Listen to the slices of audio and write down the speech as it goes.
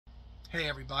Hey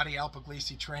everybody, Al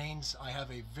Puglisi Trains. I have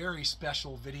a very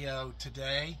special video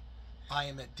today. I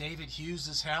am at David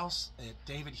Hughes' house at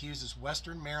David Hughes'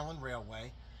 Western Maryland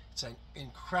Railway. It's an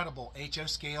incredible HO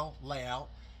scale layout,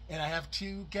 and I have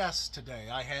two guests today.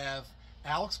 I have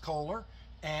Alex Kohler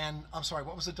and, I'm sorry,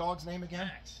 what was the dog's name again?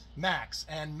 Max.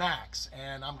 Max.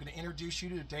 And I'm going to introduce you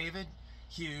to David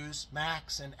Hughes,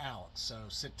 Max, and Alex. So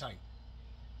sit tight.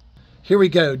 Here we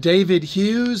go. David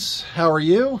Hughes, how are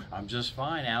you? I'm just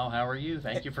fine, Al. How are you?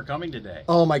 Thank you for coming today.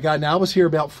 Oh my God. Now I was here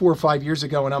about 4 or 5 years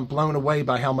ago and I'm blown away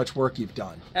by how much work you've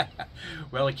done.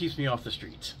 Well, it keeps me off the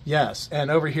streets. Yes.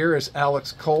 And over here is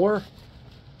Alex Kohler.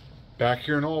 Back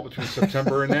here and all between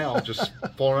September and now, just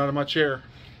falling out of my chair.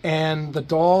 And the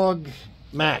dog,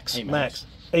 Max. Hey, Max.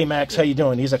 Hey, Max, how you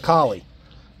doing? He's a collie.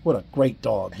 What a great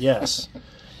dog. Yes.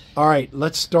 All right,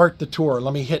 let's start the tour.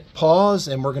 Let me hit pause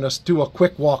and we're going to do a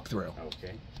quick walkthrough.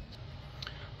 Okay.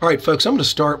 All right, folks, I'm going to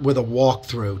start with a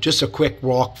walkthrough, just a quick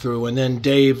walkthrough, and then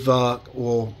Dave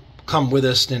will come with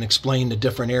us and explain the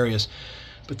different areas.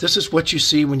 But this is what you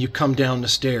see when you come down the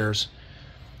stairs.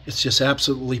 It's just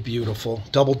absolutely beautiful.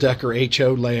 Double-decker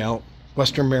HO layout,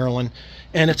 Western Maryland,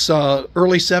 and it's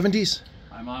early 70s?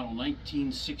 I model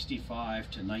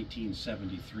 1965 to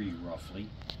 1973, roughly,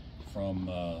 from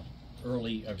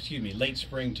late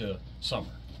spring to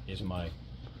summer is my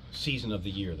season of the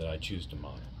year that I choose to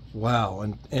model.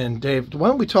 Wow. And Dave, why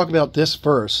don't we talk about this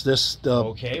first, this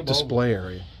display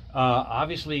area?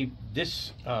 Obviously,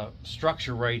 this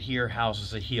structure right here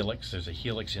houses a helix. There's a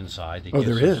helix inside that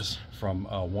there is. From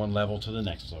one level to the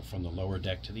next, so from the lower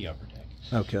deck to the upper deck.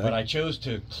 Okay. But I chose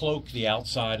to cloak the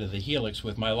outside of the helix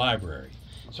with my library.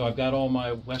 So I've got all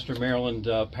my Western Maryland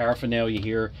paraphernalia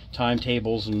here,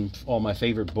 timetables and all my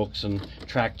favorite books and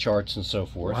track charts and so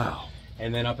forth. Wow.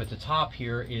 And then up at the top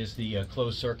here is the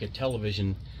closed circuit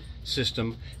television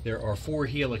system. There are 4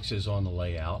 helixes on the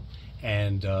layout,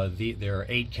 and there are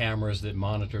 8 cameras that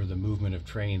monitor the movement of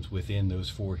trains within those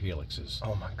 4 helixes.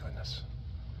 Oh my goodness.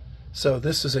 So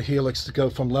this is a helix to go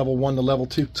from level 1 to level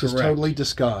 2, just Correct. totally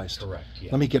disguised. Correct,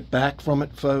 yeah. Let me get back from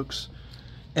it, folks.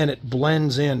 And it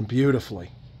blends in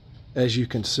beautifully, as you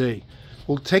can see.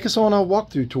 Well, take us on a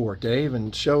walkthrough tour, Dave,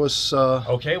 and show us...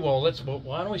 Okay, well,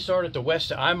 why don't we start at the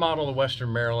west? I model the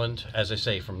Western Maryland, as I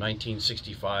say, from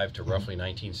 1965 to roughly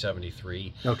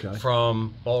 1973. Okay.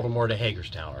 From Baltimore to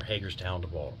Hagerstown, or Hagerstown to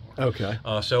Baltimore. Okay.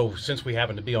 So since we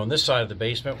happen to be on this side of the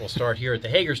basement, we'll start here at the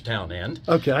Hagerstown end.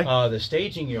 Okay. The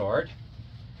staging yard,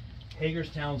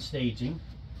 Hagerstown staging,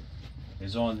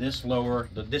 is on this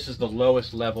this is the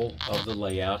lowest level of the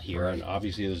layout here, and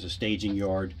obviously there's a staging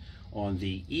yard on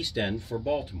the east end for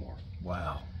Baltimore.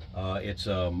 Wow. It's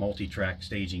a multi-track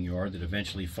staging yard that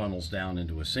eventually funnels down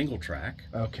into a single track.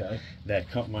 Okay. That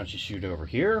why don't you shoot over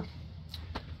here?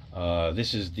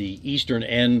 This is the eastern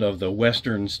end of the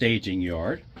western staging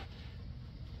yard.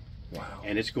 Wow.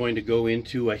 And it's going to go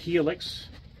into a helix,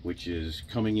 which is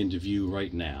coming into view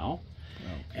right now.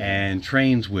 Okay. And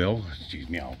trains will, excuse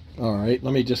me, all right,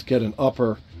 let me just get an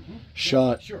upper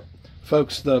shot. Yeah, sure.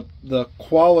 Folks, the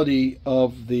quality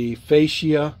of the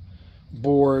fascia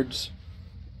boards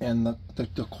and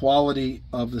the quality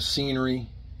of the scenery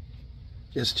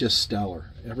is just stellar.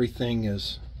 Everything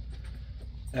is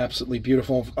absolutely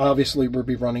beautiful. Obviously, we'll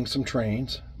be running some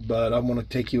trains, but I want to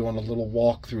take you on a little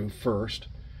walkthrough first.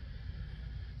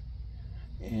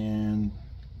 And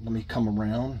let me come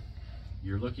around.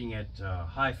 You're looking at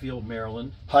Highfield,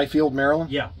 Maryland. Highfield,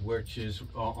 Maryland? Yeah, which is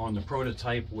on the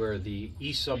prototype where the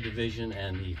East Subdivision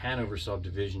and the Hanover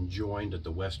Subdivision joined at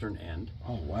the western end.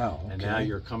 Oh, wow. Okay. And now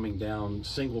you're coming down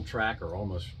single track, or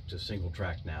almost to single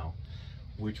track now,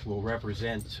 which will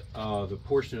represent the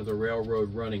portion of the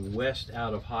railroad running west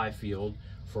out of Highfield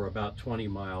for about 20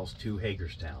 miles to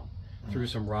Hagerstown, through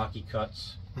some rocky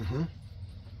cuts. Mm-hmm.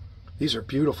 These are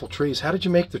beautiful trees. How did you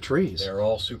make the trees? They're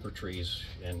all super trees,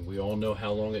 and we all know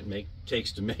how long it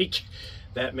takes to make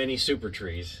that many super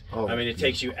trees. Oh, I mean, it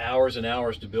takes you hours and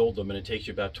hours to build them, and it takes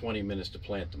you about 20 minutes to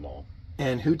plant them all.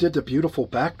 And who did the beautiful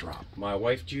backdrop? My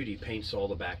wife Judy paints all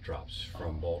the backdrops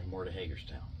from Baltimore to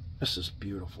Hagerstown. This is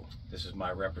beautiful. This is my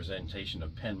representation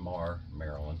of Penmar,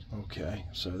 Maryland. Okay,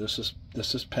 so this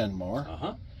is Penmar.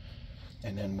 Uh-huh.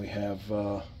 And then we have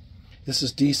this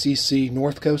is DCC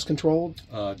North Coast controlled?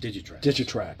 Digitrax.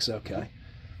 Digitrax, okay.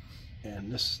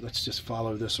 And let's just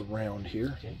follow this around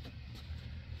here. Okay.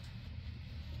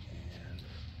 And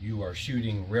you are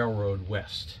shooting Railroad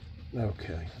West.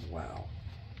 Okay, wow.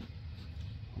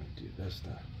 Let me do this.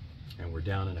 And we're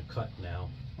down in a cut now.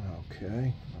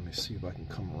 Okay, let me see if I can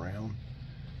come around.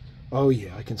 Oh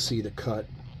yeah, I can see the cut.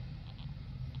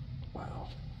 Wow.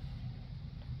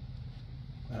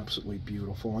 Absolutely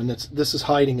beautiful. And this is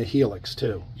hiding a helix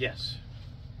too. Yes.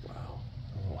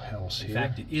 house In here.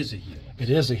 fact, it is a helix. It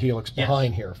is a helix Yes.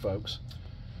 behind here, folks.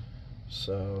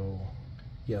 So,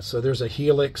 yeah, so there's a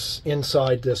helix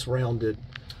inside this rounded,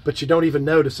 but you don't even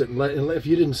notice it. If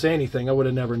you didn't say anything, I would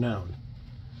have never known.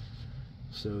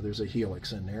 So there's a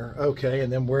helix in there. Okay,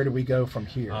 and then where do we go from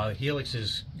here? Helix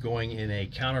is going in a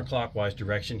counterclockwise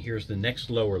direction. Here's the next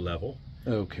lower level,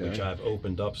 Okay. which I've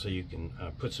opened up so you can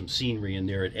put some scenery in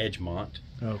there at Edgemont.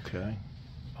 Okay.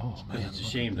 Oh, man. It's a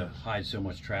shame to hide so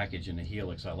much trackage in a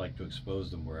helix. I like to expose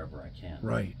them wherever I can.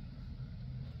 Right.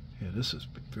 Yeah, this is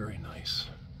very nice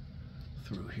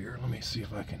through here. Let me see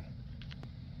if I can.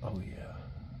 Oh, yeah.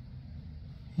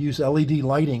 Use LED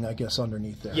lighting, I guess,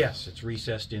 underneath there. Yes, it's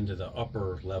recessed into the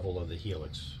upper level of the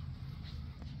helix.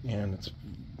 And it's,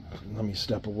 let me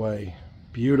step away.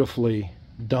 Beautifully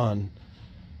done.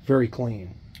 Very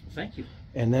clean. Thank you.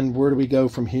 And then where do we go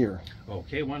from here?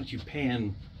 Okay, why don't you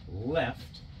pan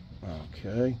left,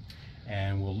 Okay.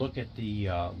 and we'll look at the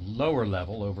lower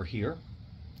level over here.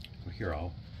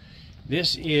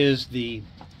 This is the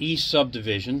east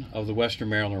subdivision of the Western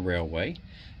Maryland Railway.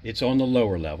 It's on the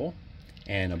lower level,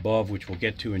 and above, which we'll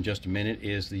get to in just a minute,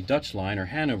 is the Dutch Line or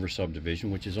Hanover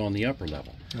subdivision, which is on the upper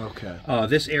level. Okay.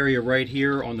 This area right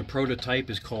here on the prototype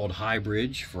is called High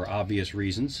Bridge for obvious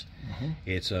reasons.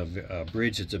 It's a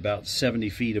bridge that's about 70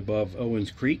 feet above Owens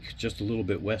Creek, just a little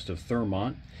bit west of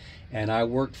Thurmont. And I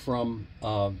worked from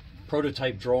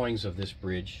prototype drawings of this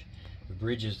bridge. The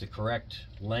bridge is the correct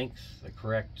length, the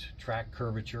correct track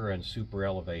curvature, and super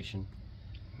elevation.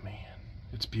 Man,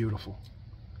 it's beautiful.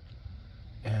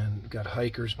 And got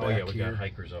hikers back Oh yeah, we here. got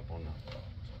hikers up on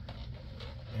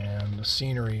the... And the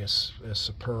scenery is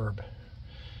superb.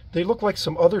 They look like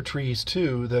some other trees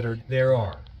too that are. There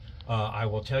are. I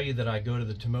will tell you that I go to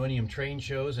the Timonium train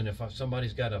shows, and if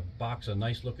somebody's got a box of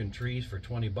nice looking trees for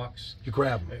 20 bucks, You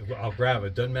grab them. I'll grab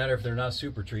it. Doesn't matter if they're not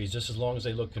super trees, just as long as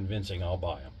they look convincing, I'll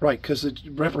buy them. Right, because it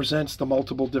represents the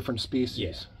multiple different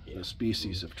species. Yeah. The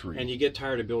species of tree. And you get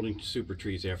tired of building super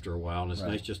trees after a while, and it's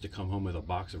Right. nice just to come home with a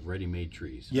box of ready-made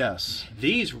trees. Yes.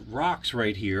 These rocks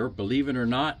right here, believe it or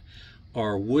not,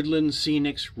 are Woodland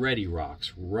Scenics Ready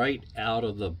rocks, right out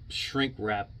of the shrink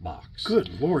wrap box.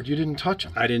 Good Lord, you didn't touch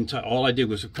them. I didn't. All I did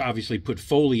was obviously put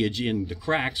foliage in the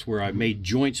cracks where I made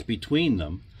joints between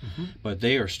them, but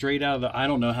they are straight out of the. I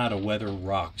don't know how to weather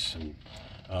rocks and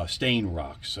stain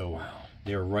rocks, so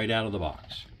they're right out of the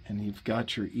box. And you've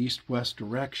got your east-west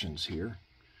directions here.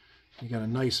 You got a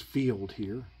nice field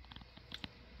here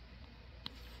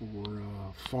for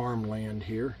farmland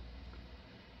here.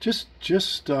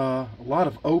 Just a lot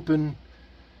of open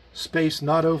space,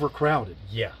 not overcrowded.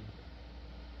 Yeah.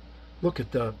 Look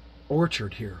at the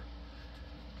orchard here.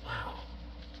 Wow.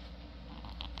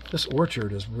 This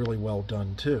orchard is really well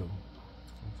done too.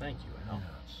 Thank you, Al. Yeah,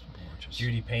 it's gorgeous.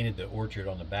 Judy painted the orchard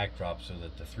on the backdrop so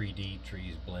that the 3D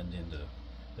trees blend into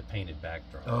the painted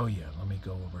backdrop. Oh yeah, let me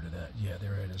go over to that. Yeah,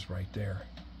 there it is right there.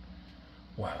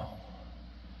 Wow.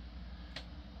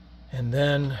 And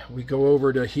then we go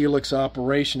over to Helix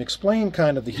operation. Explain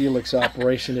kind of the Helix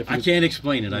operation. If you, I can't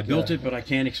explain it. I built it, but I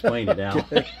can't explain it, Al.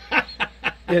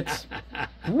 It's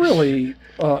really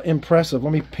impressive.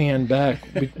 Let me pan back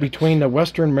between the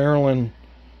Western Maryland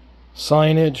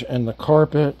signage and the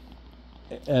carpet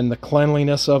and the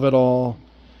cleanliness of it all.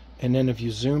 And then if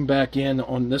you zoom back in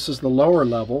on, this is the lower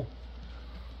level,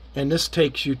 and this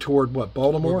takes you toward what,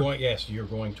 Baltimore? Yes, you're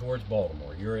going towards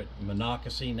Baltimore. You're at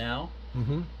Monocacy now,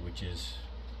 which is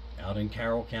out in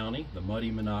Carroll County, the muddy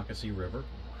Monocacy River.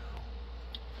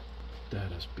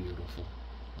 That is beautiful.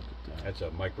 Look at that. That's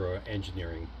a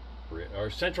micro-engineering bridge,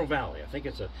 or Central Valley. I think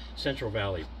it's a Central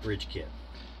Valley bridge kit.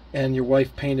 And your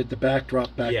wife painted the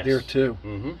backdrop back Yes. there too,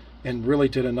 Mm-hmm. and really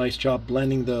did a nice job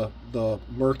blending the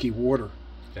murky water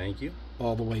Thank you.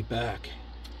 all the way back.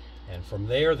 And from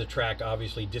there, the track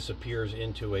obviously disappears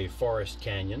into a forest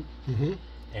canyon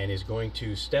and is going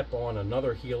to step on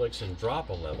another helix and drop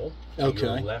a level to your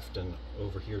Okay. left and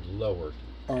over here lower.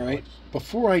 All right.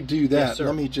 Before I do that, Yes, sir.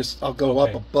 let me I'll go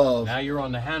up above. Now you're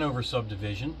on the Hanover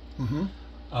subdivision.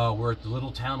 We're at the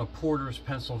little town of Porters,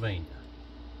 Pennsylvania,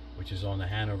 which is on the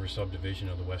Hanover subdivision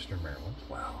of the Western Maryland.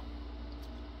 Wow.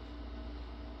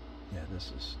 Yeah,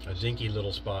 this is. A dinky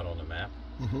little spot on the map.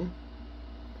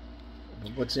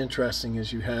 What's interesting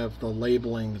is you have the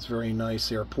labeling that's very nice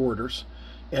there, Porters,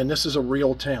 and this is a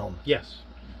real town. Yes.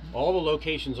 All the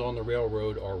locations on the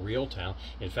railroad are real town.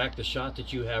 In fact, the shot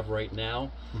that you have right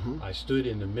now, I stood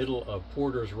in the middle of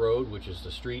Porter's Road, which is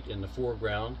the street in the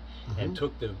foreground, and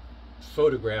took the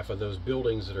photograph of those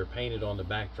buildings that are painted on the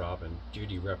backdrop, and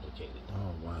Judy replicated.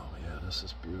 Oh wow, yeah, this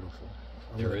is beautiful.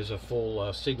 There is a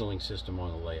full signaling system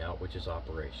on the layout, which is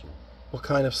operational. What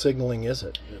kind of signaling is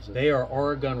it? They are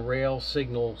Oregon Rail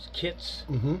signals kits,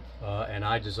 Mm-hmm. and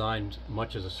I designed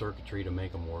much of the circuitry to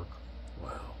make them work.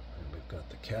 Wow. And we've got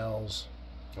the cows.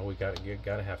 Oh, you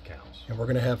gotta have cows. And we're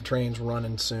going to have trains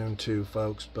running soon too,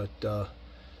 folks. But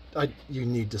you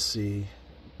need to see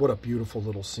what a beautiful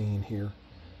little scene here.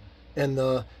 And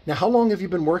now, how long have you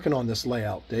been working on this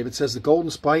layout? David says the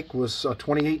Golden Spike was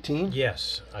 2018?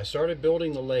 Yes, I started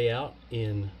building the layout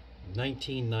in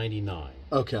 1999.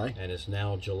 Okay. And it's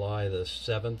now July the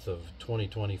 7th of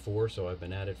 2024, so I've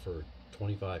been at it for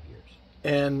 25 years.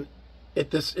 And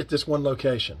at this one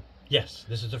location? Yes,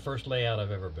 this is the first layout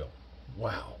I've ever built.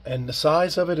 Wow. And the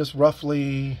size of it is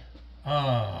roughly...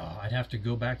 I'd have to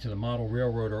go back to the Model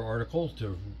Railroader article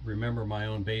to remember my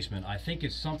own basement. I think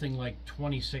it's something like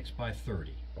 26 by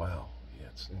 30. Wow. Yeah,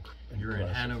 it's You're in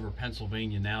Hanover,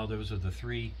 Pennsylvania now. Those are the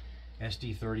 3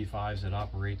 SD35s that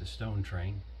operate the stone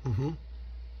train. Mm-hmm.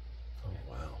 Oh,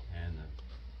 wow. And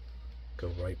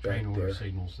Go right the train back order there.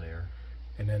 signals there.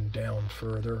 And then down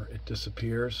further, it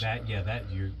disappears. That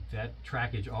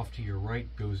trackage off to your right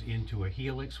goes into a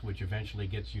helix, which eventually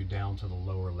gets you down to the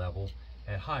lower level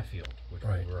at Highfield, which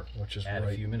Right, we were which is at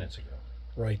right. a few minutes ago.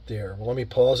 Right there. Well, let me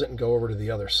pause it and go over to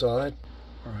the other side.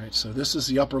 All right, so this is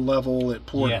the upper level at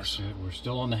Porter's. Yes, we're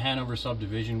still on the Hanover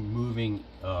subdivision, moving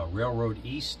railroad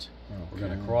east. We're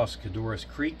going to cross Caduras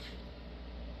Creek.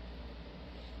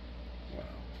 Wow.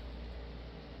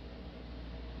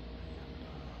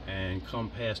 And come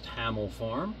past Hamel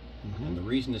Farm. Mm-hmm. And the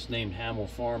reason it's named Hamel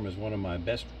Farm is one of my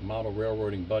best model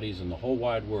railroading buddies in the whole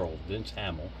wide world, Vince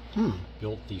Hamel,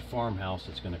 built the farmhouse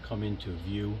that's going to come into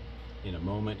view in a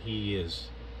moment. He is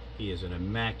an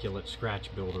immaculate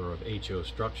scratch builder of HO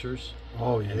structures.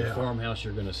 Oh, yeah. And the farmhouse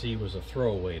you're going to see was a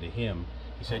throwaway to him.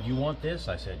 He said, "You want this?"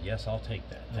 I said, "Yes, I'll take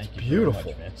that." That's Thank you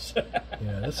beautiful. very much, Vince.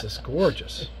 Yeah, this is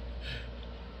gorgeous.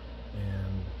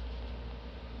 And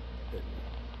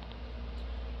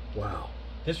wow.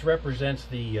 This represents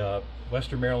the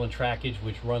Western Maryland trackage,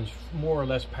 which runs more or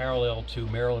less parallel to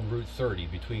Maryland Route 30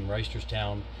 between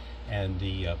Reisterstown and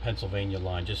the Pennsylvania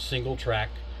line. Just single track,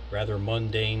 rather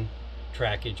mundane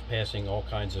trackage, passing all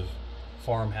kinds of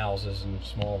farmhouses and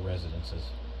small residences.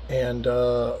 And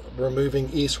we're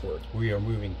moving eastward. We are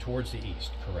moving towards the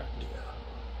east, correct.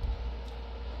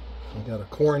 We got a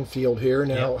cornfield here.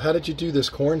 Now, how did you do this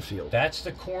cornfield? That's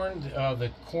the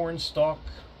corn stalk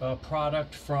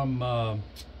product from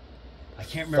I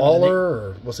can't remember. Fowler,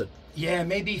 or was it? Yeah,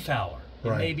 maybe Fowler.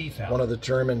 It may be Fowler. One of the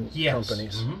German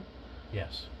companies. Mm-hmm.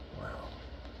 Yes. Wow.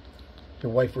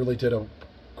 Your wife really did a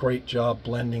great job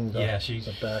blending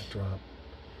the backdrop.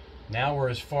 Now we're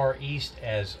as far east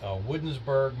as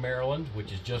Woodensburg, Maryland,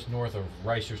 which is just north of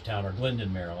Reisterstown or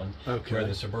Glendon, Maryland, where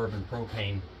the suburban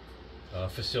propane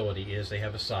facility is. They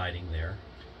have a siding there.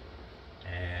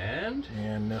 And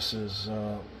this is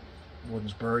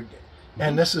Woodensburg.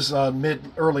 And this is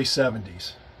early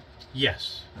 70s.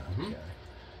 Yes. Okay.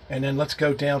 And then let's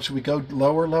go down. Should we go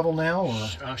lower level now?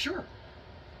 Or? Sure.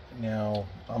 Now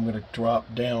I'm going to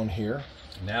drop down here.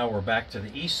 Now we're back to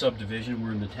the east subdivision.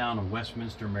 We're in the town of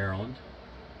Westminster, Maryland.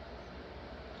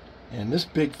 And this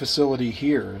big facility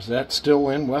here, is that still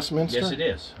in Westminster? Yes, it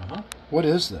is. What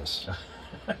is this?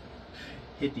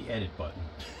 Hit the edit button.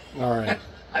 All right.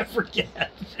 I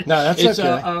forget. No, that's it's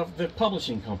okay. The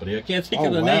publishing company. I can't think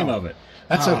of the name of it.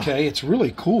 That's okay. It's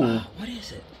really cool. What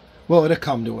is it? Well, it'll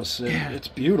come to us. It's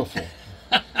beautiful.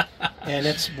 And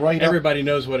it's right Everybody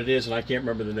knows what it is, and I can't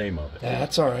remember the name of it.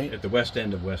 That's all right. At the west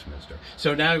end of Westminster.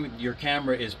 So now your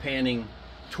camera is panning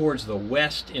towards the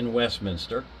west in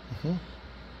Westminster. Mm-hmm.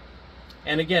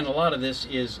 And again, a lot of this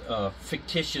is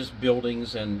fictitious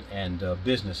buildings and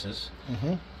businesses.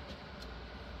 Mm-hmm.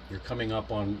 You're coming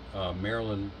up on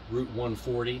Maryland Route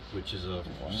 140, which is a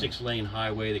 6-lane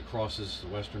highway that crosses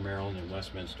Western Maryland and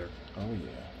Westminster. Oh,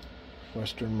 yeah.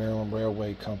 Western Maryland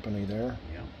Railway Company there.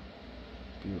 Yeah.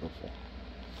 Beautiful.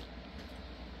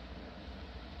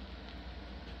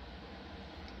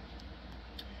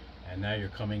 And now you're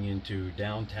coming into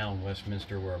downtown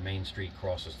Westminster where Main Street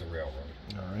crosses the railroad.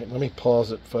 All right, let me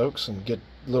pause it, folks, and get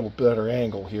a little better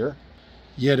angle here.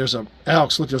 Yeah,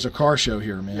 Alex, look, there's a car show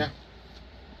here, man. Yeah.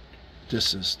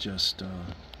 This is just,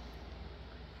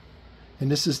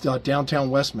 and this is downtown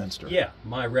Westminster. Yeah,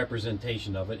 my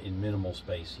representation of it in minimal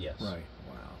space, yes. Right,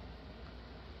 wow.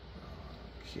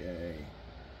 Okay.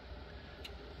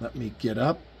 Let me get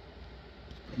up.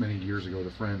 Many years ago,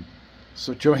 the friend.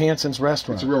 So Johansson's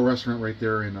Restaurant. It's a real restaurant right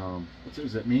there in,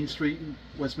 is that Main Street in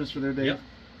Westminster there, Dave? Yep.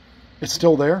 It's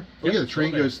still there? Oh, yeah, the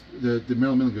train goes, the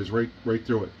Maryland Midland goes right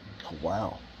through it. Oh,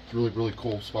 wow. It's a really, really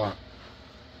cool spot.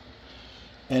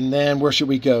 And then where should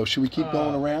we go? Should we keep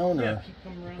going around? Yeah, Or? keep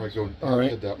coming around. Right, go All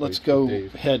right, head that way let's for go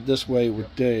Dave. head this way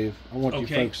with Dave. I want you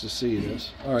Okay. folks to see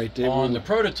this. All right, Dave. On the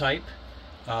prototype,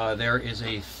 there is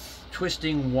a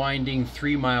twisting, winding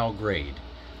 3-mile grade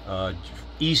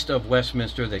east of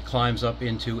Westminster that climbs up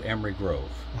into Emery Grove.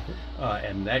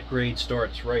 And that grade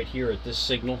starts right here at this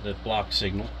signal, that block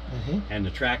signal. And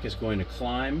the track is going to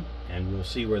climb, and we'll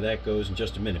see where that goes in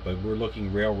just a minute. But we're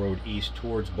looking railroad east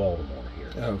towards Baltimore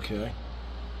here. Okay.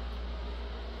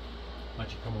 Why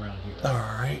don't you come around here?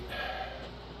 All right.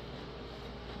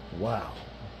 Wow.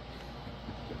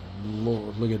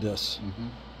 Lord, look at this.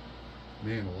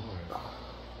 Man alive.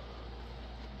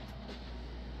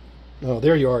 Oh,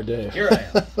 there you are, Dave. Here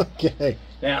I am. Okay.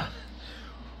 Now,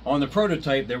 on the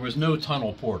prototype, there was no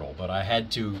tunnel portal, but I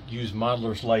had to use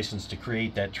modeler's license to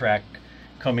create that track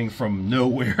coming from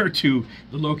nowhere to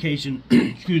the location,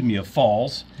 excuse me, of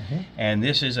Falls. And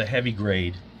this is a heavy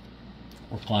grade.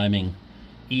 We're climbing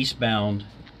eastbound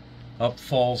up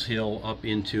Falls Hill up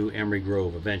into Emery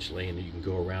Grove eventually, and you can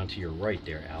go around to your right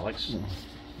there, Alex.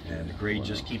 And the grade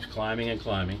just keeps climbing and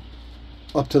climbing.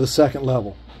 Up to the second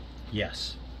level.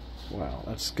 Yes. Wow,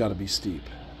 that's got to be steep.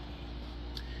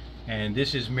 And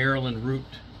this is Maryland Route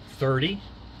 30,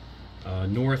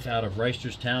 north out of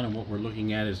Reisterstown, and what we're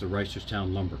looking at is the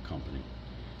Reisterstown Lumber Company.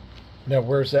 Now,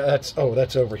 where's that?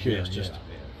 That's over here. Yes, just there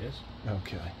it is.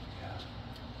 Okay.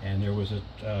 And there was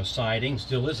a siding,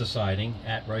 still is a siding,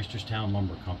 at Reisterstown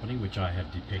Lumber Company, which I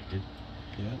have depicted.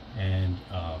 Yeah. And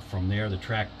from there, the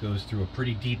track goes through a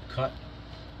pretty deep cut,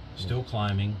 still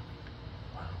climbing.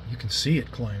 Wow, you can see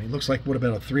it climbing. It looks like, what,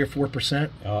 about a 3 or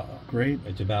 4% grade?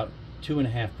 It's about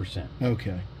 2.5%.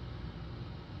 Okay.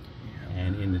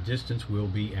 And in the distance will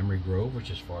be Emery Grove, which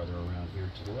is farther around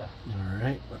here to the left. All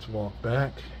right, let's walk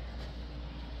back.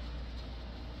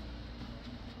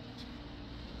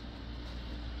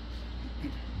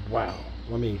 Wow,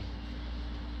 let me...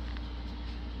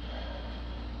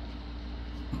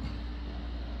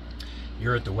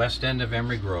 You're at the west end of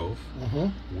Emery Grove,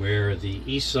 where the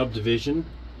east subdivision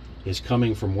is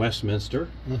coming from Westminster,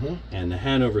 and the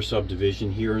Hanover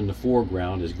subdivision here in the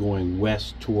foreground is going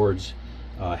west towards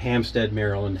Hampstead,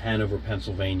 Maryland, Hanover,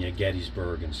 Pennsylvania,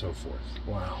 Gettysburg, and so forth.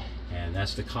 Wow. And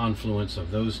that's the confluence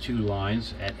of those two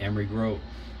lines at Emery Grove.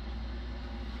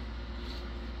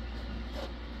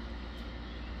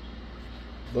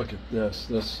 Look at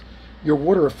this. Your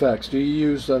water effects, do you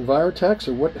use Envirotex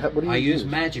or what do you use? I use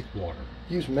magic water.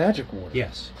 You use magic water?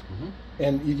 Yes.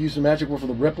 And you use the magic water for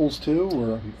the ripples too,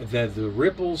 or? The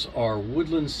ripples are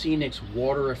Woodland Scenic's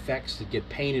water effects that get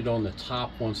painted on the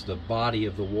top once the body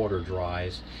of the water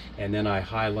dries, and then I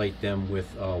highlight them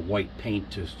with white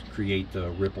paint to create the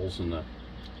ripples and the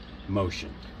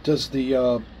motion. Does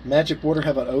the magic water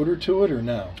have an odor to it or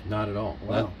no? Not at all.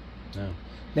 Wow. No.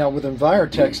 Now with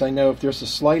Envirotex, I know if there's the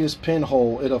slightest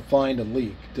pinhole, it'll find a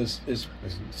leak.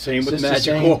 Same with this the magic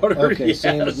same? water. Okay, yes.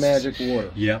 same with magic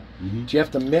water. Yeah. Do you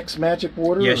have to mix magic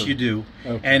water? Yes, or? you do.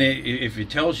 Okay. And if it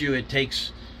tells you it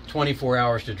takes 24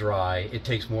 hours to dry, it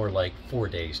takes more like 4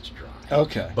 days to dry.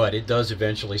 Okay. But it does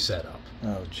eventually set up.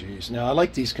 Oh, geez. Now, I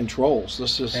like these controls.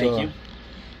 This is... Thank you.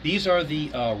 These are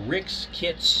the Rick's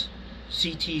Kits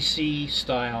CTC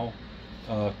style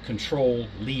control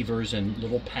levers and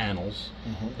little panels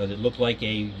that look like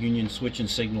a Union switch and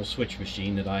signal switch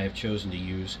machine that I have chosen to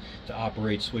use to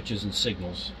operate switches and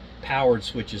signals, powered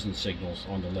switches and signals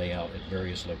on the layout at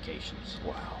various locations.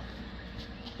 Wow.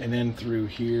 And then through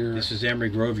here... This is Emery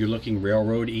Grove. You're looking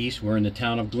railroad east. We're in the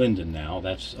town of Glendon now.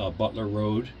 That's Butler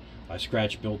Road. I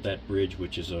scratch built that bridge,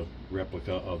 which is a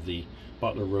replica of the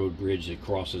Butler Road bridge that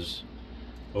crosses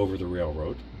over the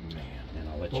railroad. Man. And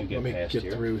I'll let you get let me past get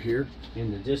here. through here.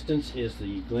 In the distance is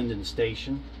the Glendon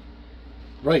Station.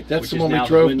 Right, that's which the is one we now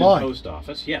drove the Glendon by. Post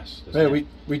Office. Yes. Yeah,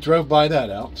 we drove by that,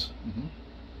 Alex.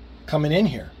 Coming in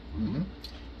here.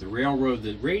 The railroad,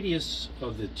 the radius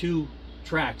of the two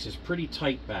tracks is pretty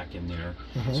tight back in there,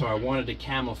 so I wanted to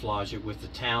camouflage it with the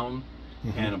town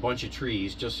and a bunch of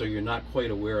trees, just so you're not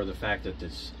quite aware of the fact that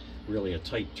it's really a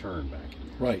tight turn back in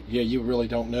there. Right, yeah, you really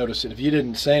don't notice it. If you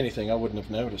didn't say anything, I wouldn't have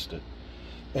noticed it.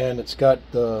 And it's got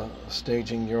the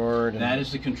staging yard. And that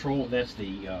is the control, that's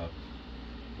the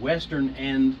western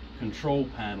end control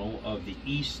panel of the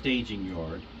east staging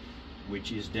yard, which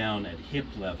is down at hip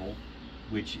level,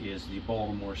 which is the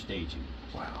Baltimore staging.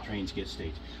 Wow. Trains get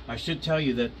staged. I should tell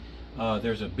you that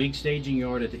there's a big staging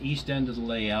yard at the east end of the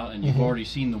layout, and you've already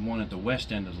seen the one at the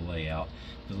west end of the layout.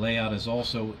 The layout is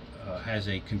also has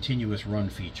a continuous run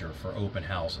feature for open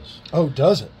houses. Oh,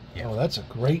 does it? Yeah. Oh, that's a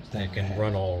great thing. It can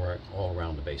run all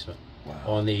around the basement. Wow.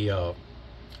 On the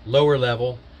lower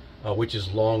level, which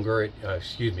is longer.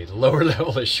 The lower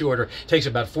level is shorter. It takes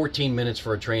about 14 minutes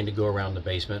for a train to go around the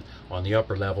basement. On the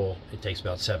upper level, it takes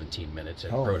about 17 minutes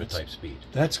at prototype speed.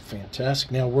 That's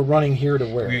fantastic. Now we're running here to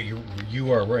where?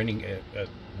 You are running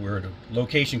we're at a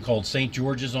location called St.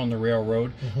 George's on the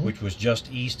railroad, which was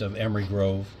just east of Emery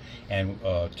Grove, and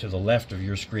to the left of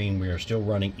your screen, we are still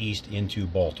running east into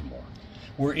Baltimore.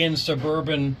 We're in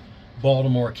suburban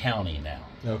Baltimore County now.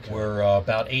 Okay. We're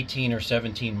about 18 or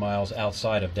 17 miles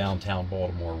outside of downtown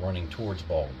Baltimore, running towards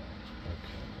Baltimore.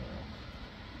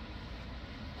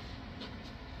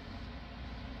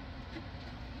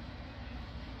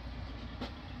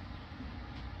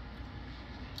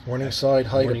 Morningside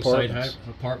Heights Morningside Apartments.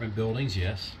 apartment buildings,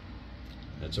 yes.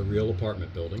 That's a real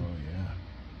apartment building. Oh, yeah.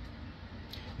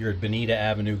 You're at Bonita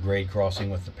Avenue grade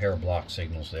crossing with the pair of block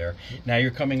signals there. Now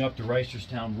you're coming up to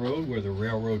Reisterstown Road, where the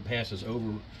railroad passes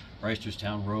over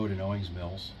Reisterstown Road and Owings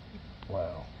Mills.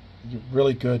 Wow.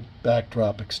 Really good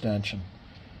backdrop extension.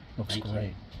 Looks Thank you.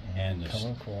 great. And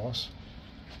coming across.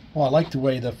 Well, I like the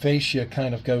way the fascia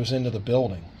kind of goes into the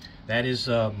building. that is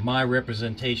my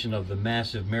representation of the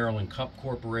massive Maryland Cup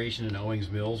Corporation in Owings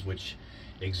Mills, which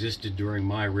existed during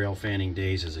my rail fanning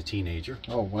days as a teenager.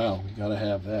 Oh, wow. You got to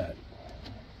have that.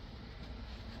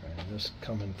 And this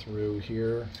coming through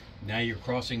here. Now you're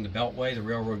crossing the Beltway. The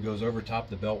railroad goes over top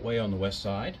the Beltway on the west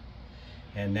side.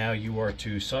 And now you are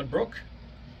to Sudbrook.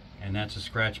 And that's a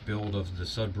scratch build of the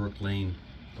Sudbrook Lane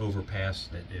overpass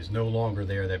that is no longer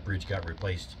there. That bridge got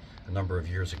replaced a number of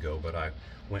years ago, but I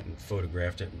went and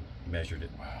photographed it and measured it.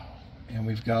 Wow. And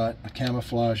we've got a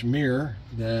camouflage mirror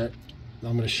that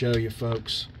I'm going to show you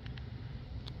folks.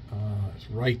 It's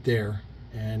right there,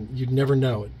 and you'd never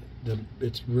know it.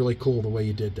 It's really cool the way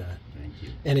you did that. Thank you.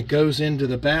 And it goes into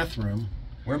the bathroom.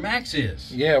 Where Max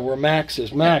is. Yeah, where Max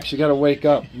is. Max, you got to wake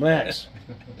up. Max.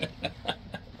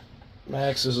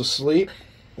 Max is asleep.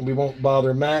 We won't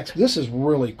bother Max. This is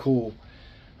really cool.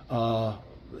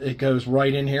 It goes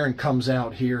right in here and comes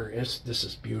out here. This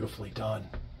is beautifully done.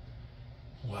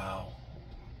 Wow.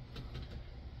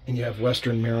 And you have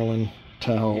Western Maryland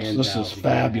towels. And this towels, is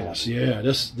fabulous. Yeah,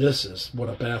 this is what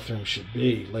a bathroom should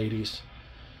be, ladies.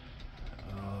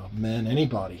 Men,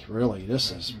 anybody, really.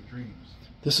 This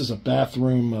is a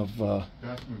bathroom of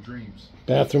Bathroom of dreams.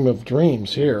 Bathroom of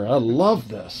dreams here. I love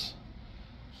this.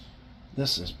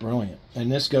 This is brilliant.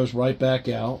 And this goes right back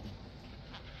out.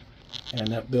 And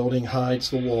that building hides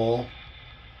the wall.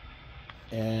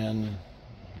 And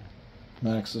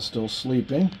Max is still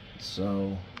sleeping.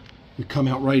 So we come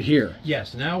out right here.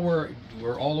 Yes, now we're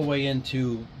all the way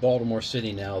into Baltimore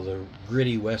City now, the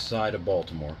gritty west side of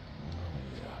Baltimore.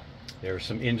 There are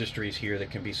some industries here that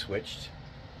can be switched.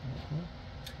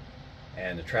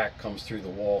 And the track comes through the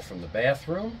wall from the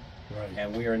bathroom. Right.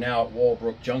 And we are now at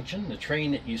Walbrook Junction. The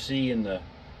train that you see in the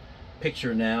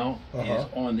picture now is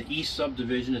on the east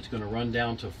subdivision. It's going to run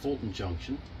down to Fulton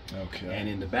Junction. Okay. And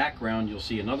in the background, you'll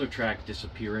see another track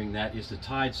disappearing. That is the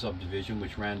Tide subdivision,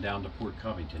 which ran down to Port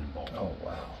Covington in Baltimore. Oh,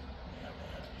 wow.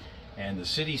 And the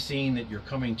city scene that you're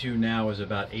coming to now is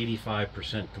about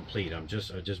 85% complete. I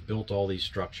just built all these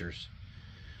structures,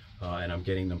 and I'm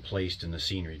getting them placed and the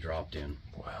scenery dropped in.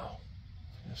 Wow.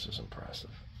 This is impressive.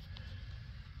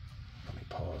 Let me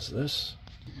pause this.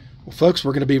 Well, folks,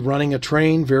 we're going to be running a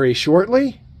train very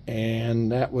shortly,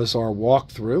 and that was our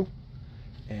walkthrough.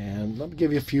 And let me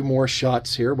give you a few more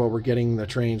shots here while we're getting the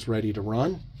trains ready to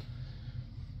run.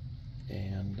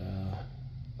 And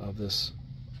of this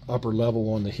upper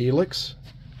level on the helix,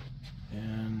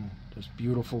 and this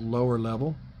beautiful lower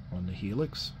level on the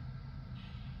helix.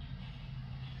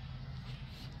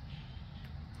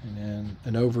 And then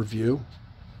an overview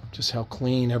of just how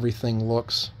clean everything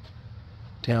looks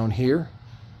down here.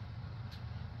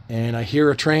 And I hear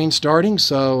a train starting,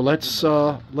 so let's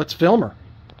film her.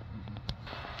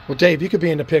 Well, Dave, you could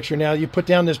be in the picture now. You put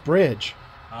down this bridge.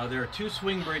 There are two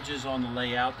swing bridges on the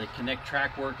layout that connect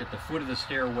track work at the foot of the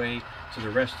stairway to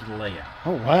the rest of the layout.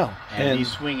 Oh, wow. And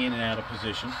these swing in and out of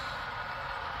position.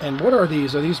 And what are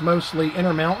these? Are these mostly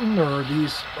intermountain, or are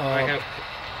these... I have,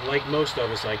 like most of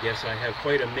us, I guess, I have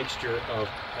quite a mixture of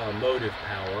motive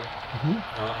power.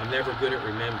 I'm never good at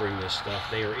remembering this stuff.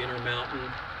 They are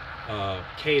intermountain,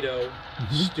 Cato,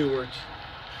 Stewart,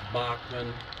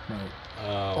 Bachman. Right.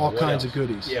 All kinds of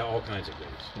goodies. Yeah, all kinds of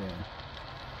goodies. Yeah.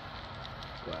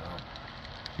 Wow.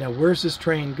 Now, where's this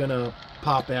train gonna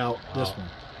pop out? This one.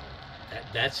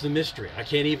 That's the mystery. I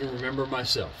can't even remember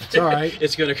myself. It's all right.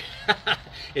 it's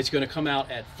gonna come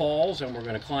out at Falls, and we're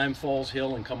gonna climb Falls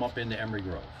Hill and come up into Emery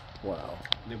Grove. Wow.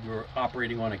 We're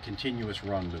operating on a continuous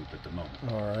run loop at the moment.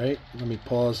 All right. Let me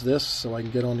pause this so I can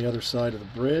get on the other side of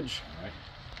the bridge. All right.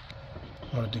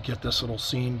 Wanted to get this little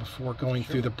scene before going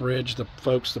through the bridge. The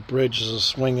bridge is a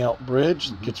swing out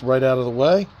bridge. Gets right out of the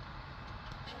way.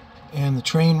 And the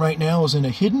train right now is in a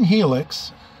hidden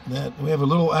helix that we have a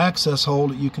little access hole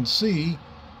that you can see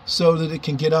so that it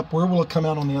can get up. Where will it come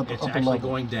out on the upper level? It's actually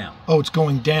going down. Oh, it's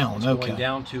going down. It's okay. going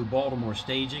down to Baltimore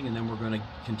staging, and then we're going to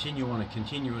continue on a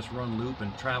continuous run loop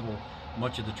and travel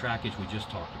much of the trackage we just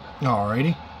talked about.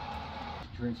 Alrighty.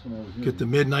 Get the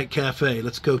Midnight Cafe.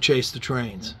 Let's go chase the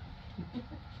trains.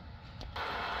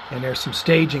 And there's some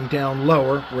staging down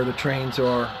lower where the trains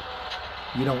are.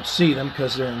 You don't see them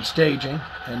because they're in staging,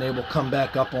 and they will come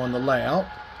back up on the layout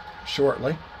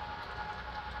shortly.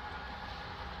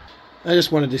 I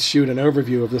just wanted to shoot an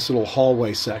overview of this little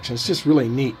hallway section. It's just really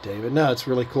neat, David. No, it's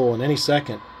really cool. And any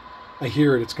second I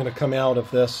hear it, it's going to come out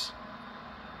of this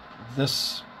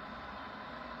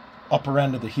upper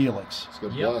end of the helix. It's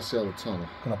going to blast out of the tunnel.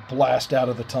 Going to blast out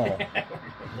of the tunnel.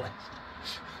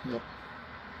 Yep.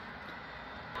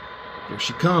 Here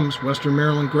she comes, Western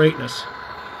Maryland greatness.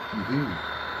 Indeed.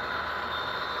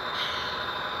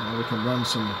 Now we can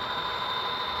watch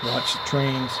the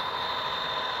trains.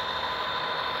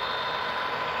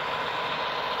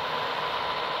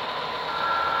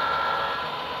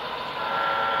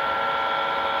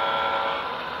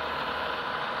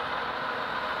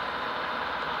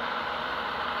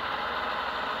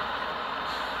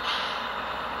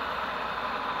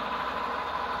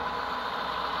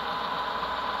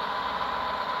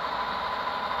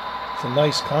 It's a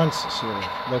nice consist here,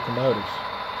 locomotives.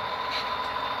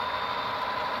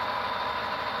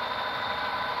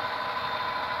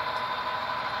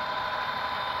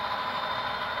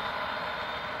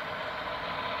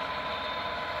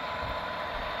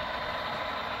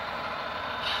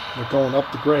 We're going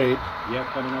up the grade. Yeah,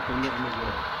 coming up and getting the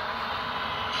grade.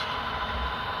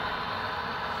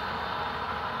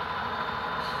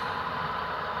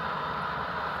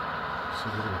 So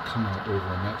they're going to come out over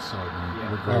on that side and Yeah.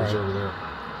 we're goes Alright. over there.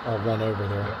 I'll run over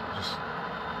there. Yeah, just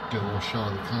get a little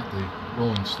shot of the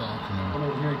rolling stock and Come then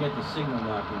over here and get the signal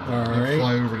knocking. All right.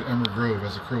 fly over to Emerald Grove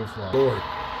as a crow flies. Boy.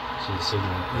 See the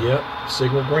signal. Yep,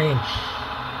 signal green.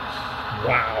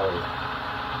 Wow.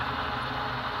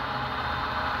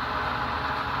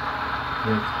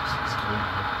 It's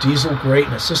great. Diesel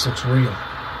greatness. This looks real.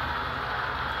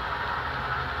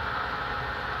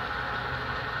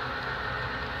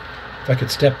 If I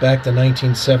could step back to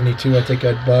 1972, I think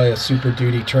I'd buy a Super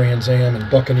Duty Trans Am in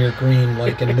Buccaneer Green,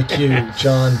 like in McHugh,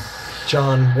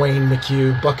 John Wayne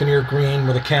McHugh, Buccaneer Green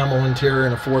with a camel interior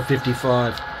and a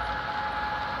 455.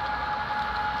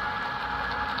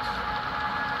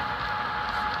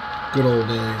 Good old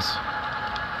days.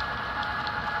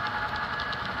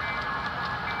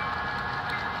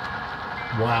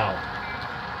 Wow.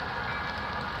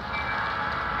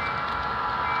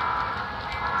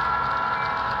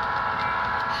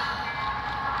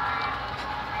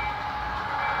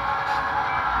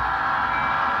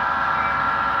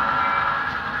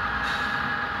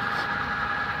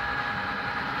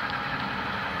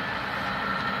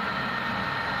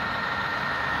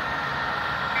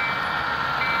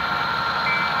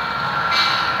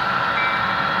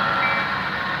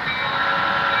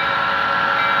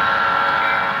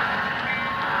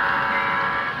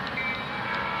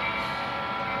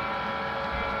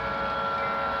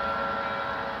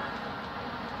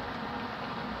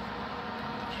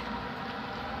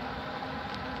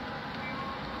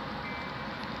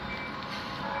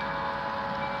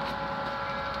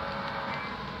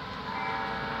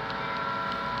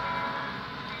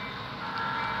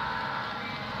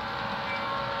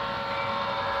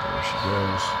 There she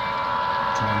goes,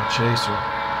 trying to chase her.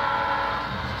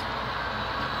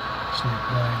 Sneak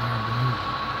by there,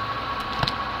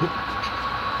 Oop.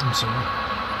 I'm sorry.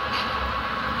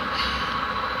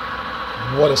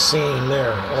 What a scene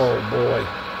there. Oh boy.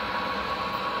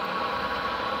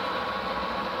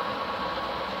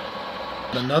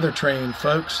 Another train,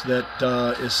 folks, that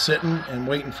is sitting and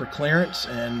waiting for clearance,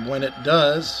 and when it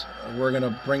does, we're going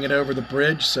to bring it over the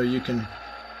bridge so you can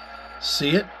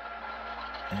see it.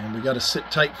 And we got to sit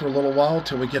tight for a little while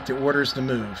till we get the orders to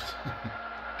move.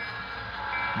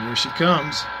 Here she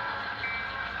comes.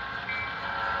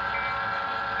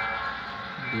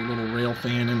 Do a little rail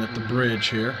fanning at the bridge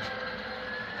here.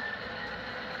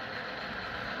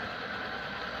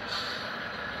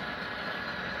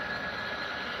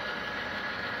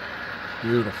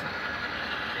 Beautiful.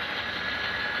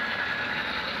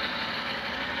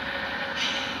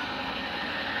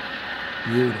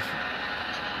 Beautiful.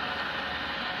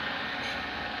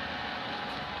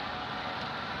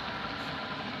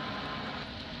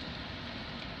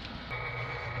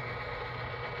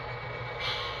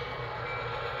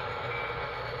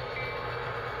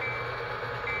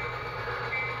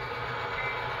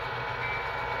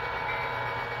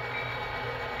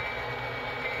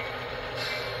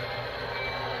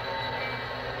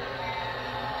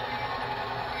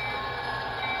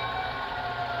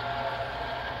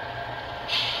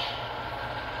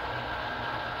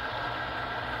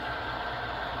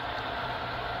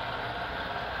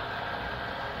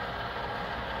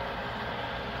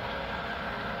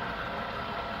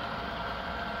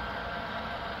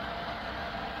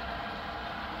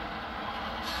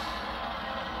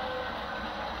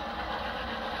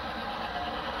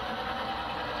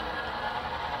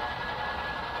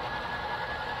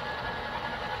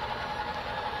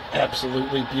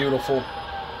 Absolutely beautiful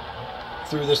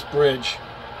through this bridge.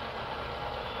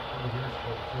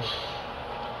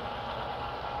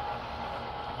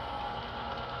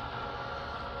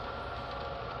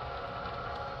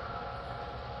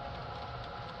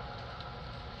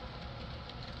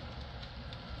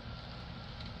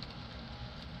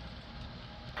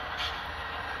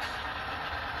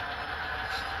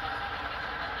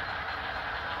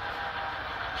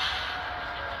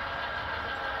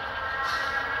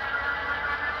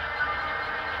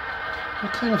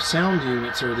 What kind of sound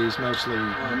units are these mostly?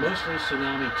 Mostly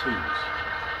tsunami 2s.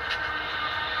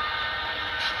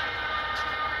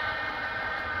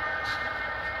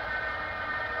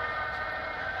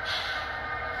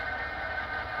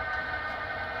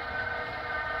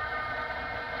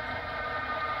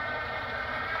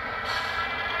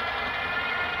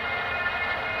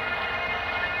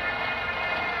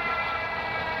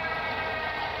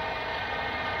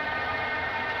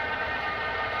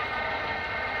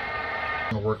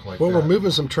 Work like Well, that. we're moving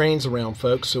some trains around,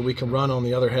 folks, so we can run on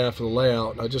the other half of the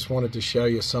layout. I just wanted to show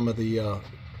you some of the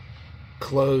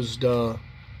closed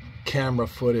camera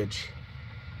footage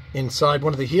inside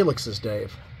one of the helixes,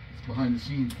 Dave. It's behind the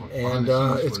scenes. And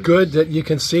it's good that you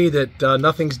can see that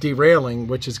nothing's derailing,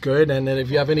 which is good. And that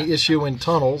if you have any issue in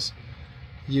tunnels,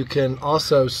 you can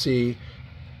also see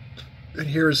that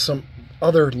here's some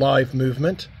other live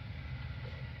movement.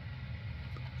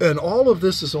 And all of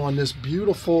this is on this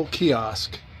beautiful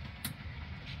kiosk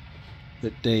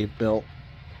that Dave built.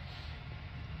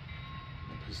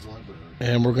 His library.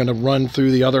 And we're going to run through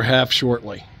the other half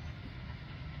shortly.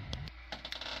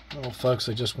 Well, folks,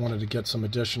 I just wanted to get some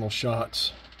additional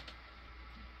shots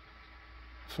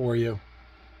for you.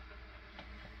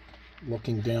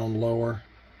 Looking down lower.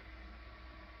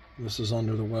 This is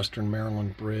under the Western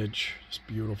Maryland Bridge. This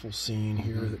beautiful scene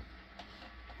here that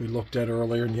we looked at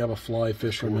earlier, and you have a fly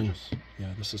fisherman. Gorgeous.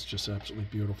 Yeah, this is just absolutely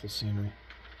beautiful scenery.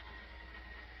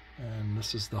 And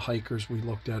this is the hikers we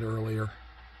looked at earlier.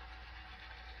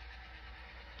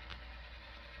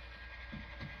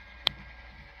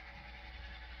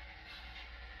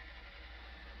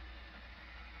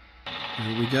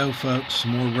 Here we go, folks.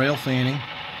 Some more rail fanning.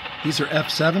 These are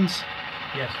F7s?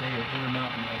 Yes, they are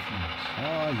Intermountain F-units.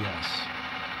 Ah, yes.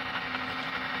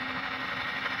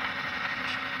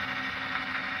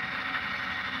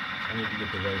 I need to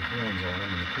get the right horns on them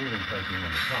and the cooling piping on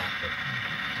the top, but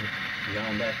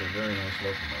beyond that, they're very nice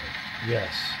locomotives.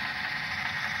 Yes.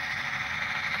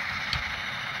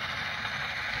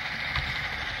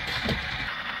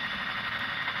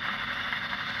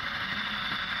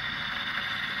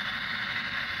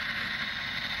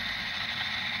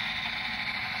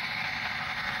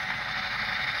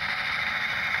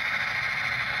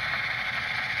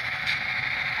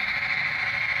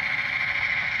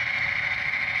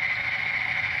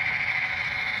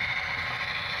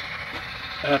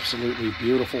 Absolutely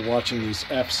beautiful watching these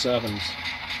F7s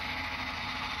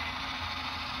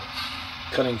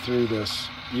cutting through this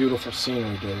beautiful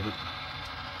scenery, David.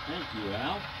 Thank you,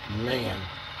 Al. Man.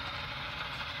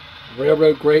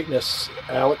 Railroad greatness,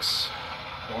 Alex.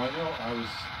 Well, I know I was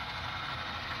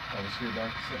here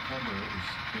back in September. It was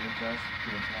fantastic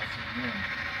again.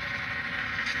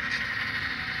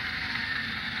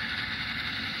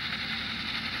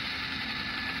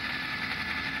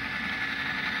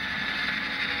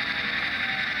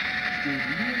 Steve,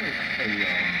 do you have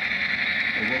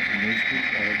a local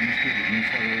newspaper at all in the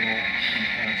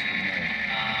past or no?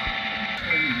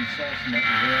 You saw some at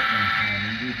the rail one time,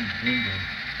 and you did Bingham.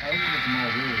 I was with my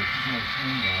really, she's not a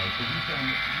train guy, but he found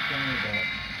about,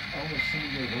 I almost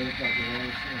seen the right about the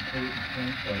rail, and put it in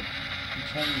print, but he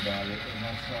told me about it, and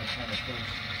that's how I kind of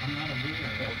first. I'm not a reader.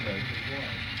 Okay.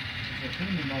 I put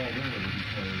him in my already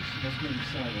because that's when he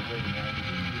signed a rating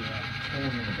magazine.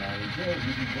 Told him about it. Oh,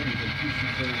 you can go to the PC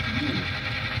to you.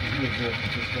 He was there for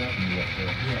just that and up there.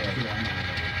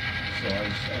 So I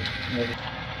never.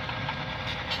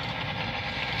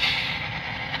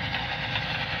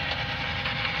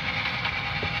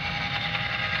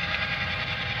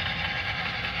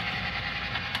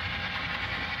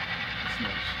 It's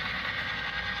nice.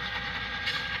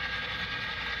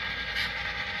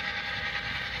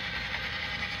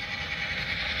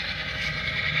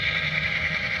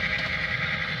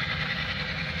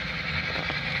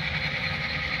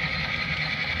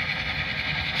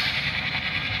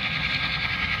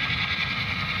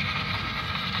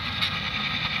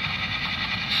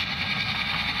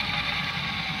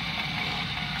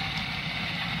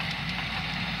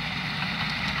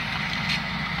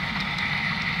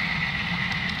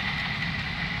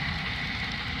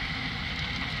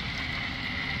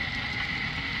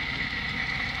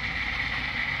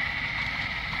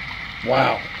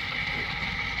 Wow.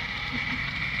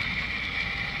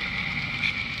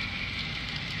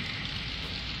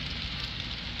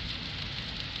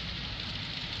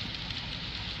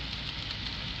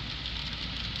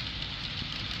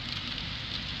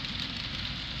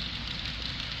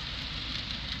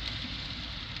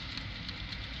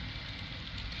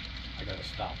 I gotta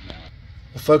stop now.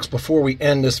 Well, folks, before we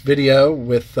end this video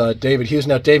with David Hughes.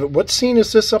 Now, David, what scene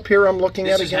is this up here I'm looking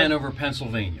at again? This is Hanover,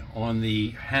 Pennsylvania, on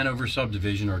the Hanover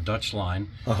subdivision or Dutch line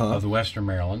of the Western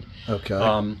Maryland.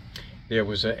 Okay. There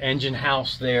was an engine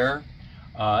house there,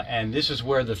 and this is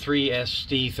where the 3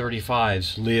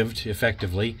 SD35s lived,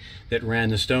 effectively, that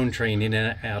ran the stone train in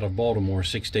and out of Baltimore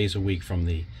 6 days a week from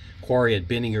the quarry at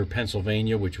Binninger,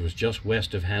 Pennsylvania, which was just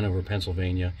west of Hanover,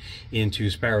 Pennsylvania, into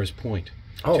Sparrows Point.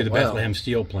 To the Bethlehem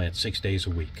Steel Plant 6 days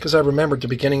a week. Because I remember at the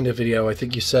beginning of the video, I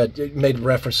think you said, it made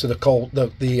reference to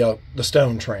the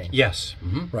stone train. Yes.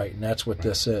 Right, and that's what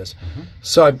this is.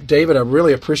 So, David, I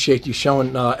really appreciate you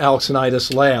showing Alex and I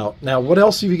this layout. Now, what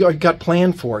else have you got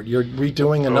planned for it? You're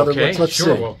redoing another. Okay, let's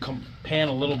sure. see. We'll pan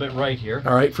a little bit right here.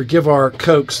 All right, forgive our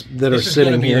Cokes that are sitting This is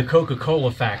going to be here. the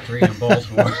Coca-Cola factory in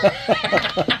Baltimore.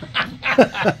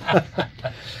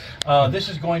 This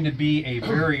is going to be a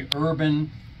very urban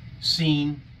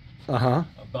scene.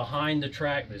 Behind the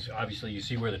track, this obviously you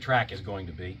see where the track is going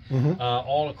to be.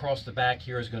 All across the back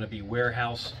here is going to be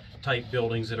warehouse type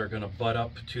buildings that are going to butt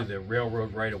up to the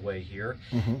railroad right away here.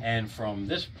 And from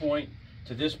this point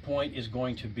to this point is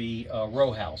going to be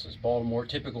row houses,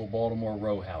 typical Baltimore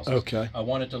row houses. Okay. I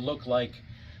want it to look like,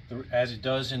 as it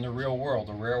does in the real world,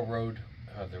 the railroad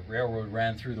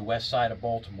ran through the west side of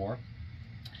Baltimore,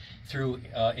 through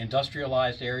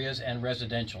industrialized areas and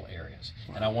residential areas.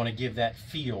 And I want to give that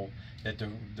feel that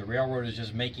the railroad is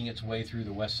just making its way through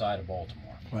the west side of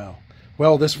Baltimore. Wow.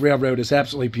 Well, this railroad is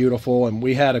absolutely beautiful, and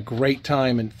we had a great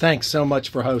time, and thanks so much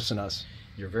for hosting us.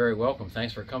 You're very welcome.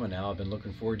 Thanks for coming now. I've been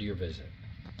looking forward to your visit.